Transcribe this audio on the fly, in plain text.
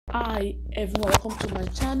Hi everyone, welcome to my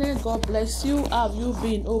channel. God bless you. How have you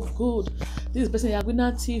been? Oh good. This is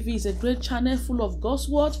Ehiagwina TV. Is a great channel full of God's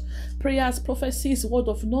word, prayers, prophecies, word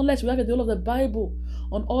of knowledge. We have the whole of the Bible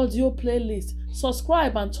on audio playlist.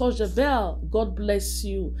 Subscribe and touch the bell. God bless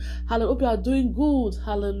you. Hallelujah. Hope you are doing good.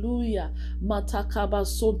 Hallelujah.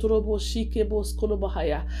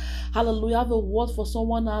 Hallelujah. I have a word for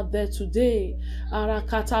someone out there today.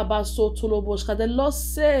 The Lord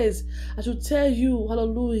says, I should tell you,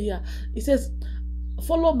 hallelujah. He says,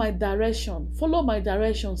 follow my direction. Follow my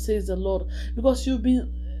direction, says the Lord. Because you've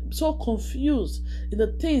been so confused in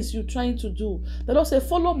the things you're trying to do. The Lord said,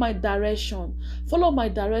 follow my direction. Follow my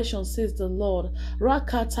direction, says the Lord.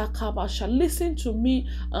 Listen to me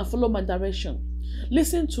and follow my direction.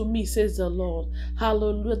 Listen to me, says the Lord.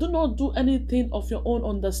 Hallelujah. Do not do anything of your own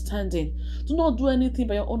understanding. Do not do anything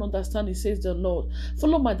by your own understanding, says the Lord.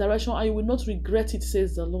 Follow my direction and you will not regret it,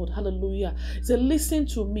 says the Lord. Hallelujah. He said, listen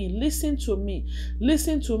to me, listen to me,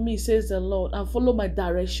 listen to me, says the Lord, and follow my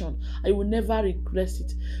direction. I will never regret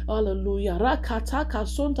it. Hallelujah.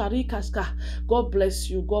 God bless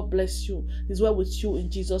you. God bless you. He's well with you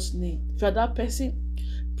in Jesus' name. If you're that person,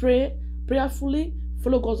 pray prayerfully.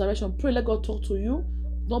 Follow God's direction. Pray, let God talk to you.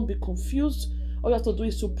 Don't be confused. All you have to do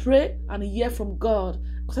is to pray and hear from God.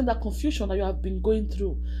 Concerning that confusion that you have been going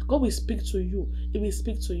through, God will speak to you. He will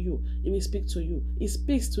speak to you. He will speak to you. He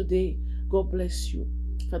speaks today. God bless you.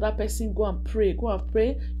 For that person, go and pray. Go and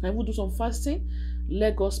pray. You can even do some fasting.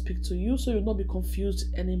 Let God speak to you so you'll not be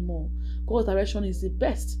confused anymore. God's direction is the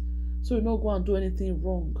best. So you'll not go and do anything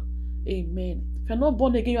wrong. Amen. If you're not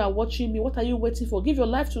born again, you are watching me. What are you waiting for? Give your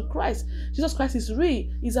life to Christ. Jesus Christ is real.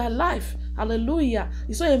 He's alive. Hallelujah.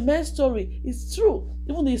 It's not a man's story. It's true.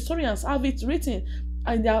 Even the historians have it written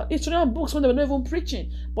in their historian books when they were not even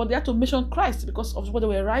preaching, but they had to mention Christ because of what they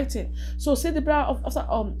were writing. So say the prayer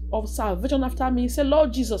of salvation after me. Say,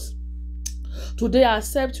 Lord Jesus, today I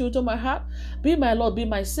accept you into my heart. Be my Lord, be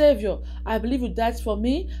my Savior. I believe you died for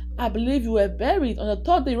me. I believe you were buried. On the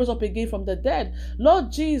third day you rose up again from the dead.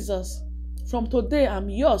 Lord Jesus, from today I'm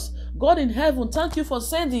yours. God in heaven, thank you for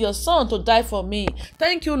sending your son to die for me.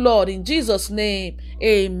 Thank you, Lord, in Jesus' name.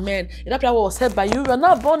 Amen. If that prayer was said by you, you are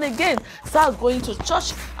not born again. Start going to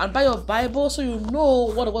church and buy your Bible so you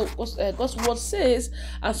know what God's word says,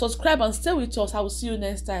 and subscribe and stay with us. I will see you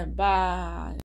next time. Bye.